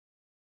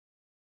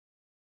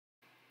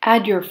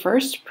Add your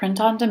first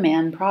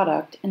print-on-demand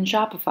product in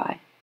Shopify.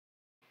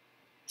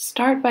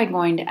 Start by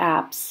going to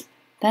Apps,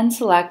 then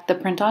select the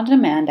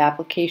print-on-demand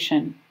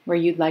application where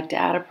you'd like to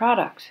add a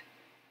product.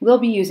 We'll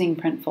be using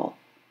Printful.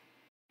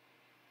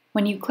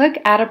 When you click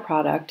Add a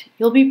Product,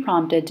 you'll be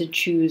prompted to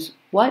choose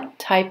what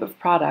type of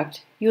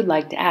product you would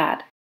like to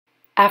add.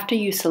 After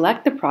you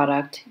select the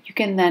product, you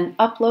can then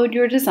upload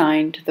your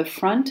design to the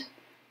front,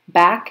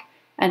 back,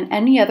 and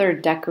any other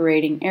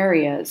decorating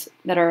areas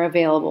that are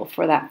available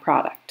for that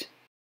product.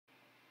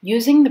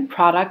 Using the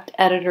Product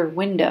Editor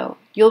window,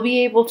 you'll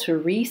be able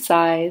to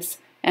resize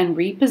and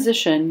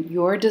reposition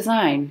your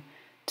design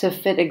to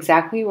fit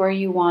exactly where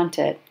you want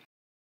it.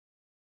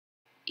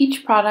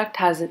 Each product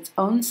has its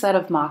own set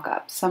of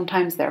mock-ups.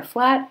 Sometimes they're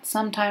flat,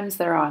 sometimes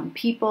they're on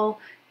people.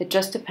 It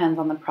just depends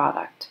on the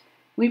product.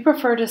 We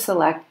prefer to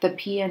select the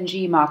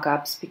PNG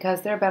mock-ups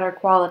because they're better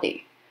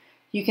quality.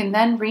 You can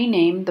then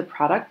rename the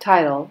product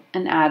title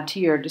and add to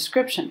your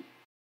description.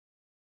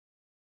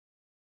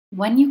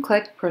 When you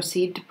click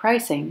Proceed to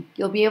Pricing,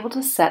 you'll be able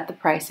to set the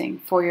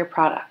pricing for your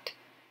product.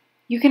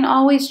 You can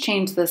always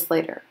change this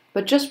later,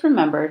 but just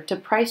remember to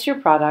price your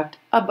product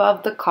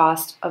above the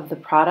cost of the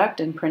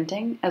product and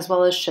printing as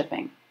well as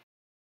shipping.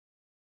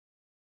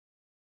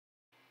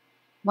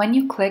 When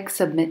you click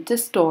Submit to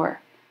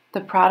Store, the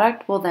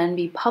product will then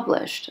be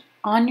published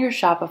on your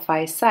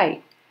Shopify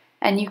site,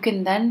 and you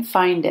can then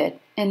find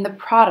it in the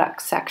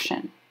Products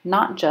section,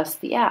 not just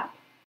the app.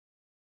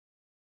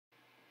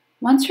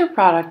 Once your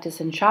product is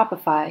in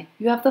Shopify,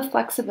 you have the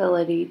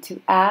flexibility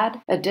to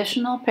add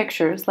additional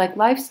pictures like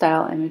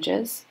lifestyle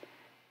images,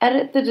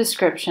 edit the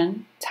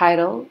description,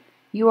 title,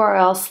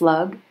 URL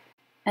slug,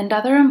 and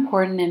other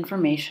important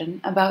information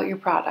about your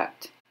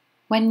product.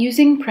 When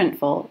using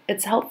Printful,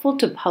 it's helpful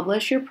to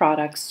publish your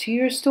products to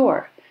your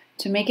store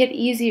to make it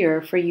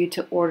easier for you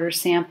to order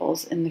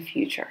samples in the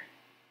future.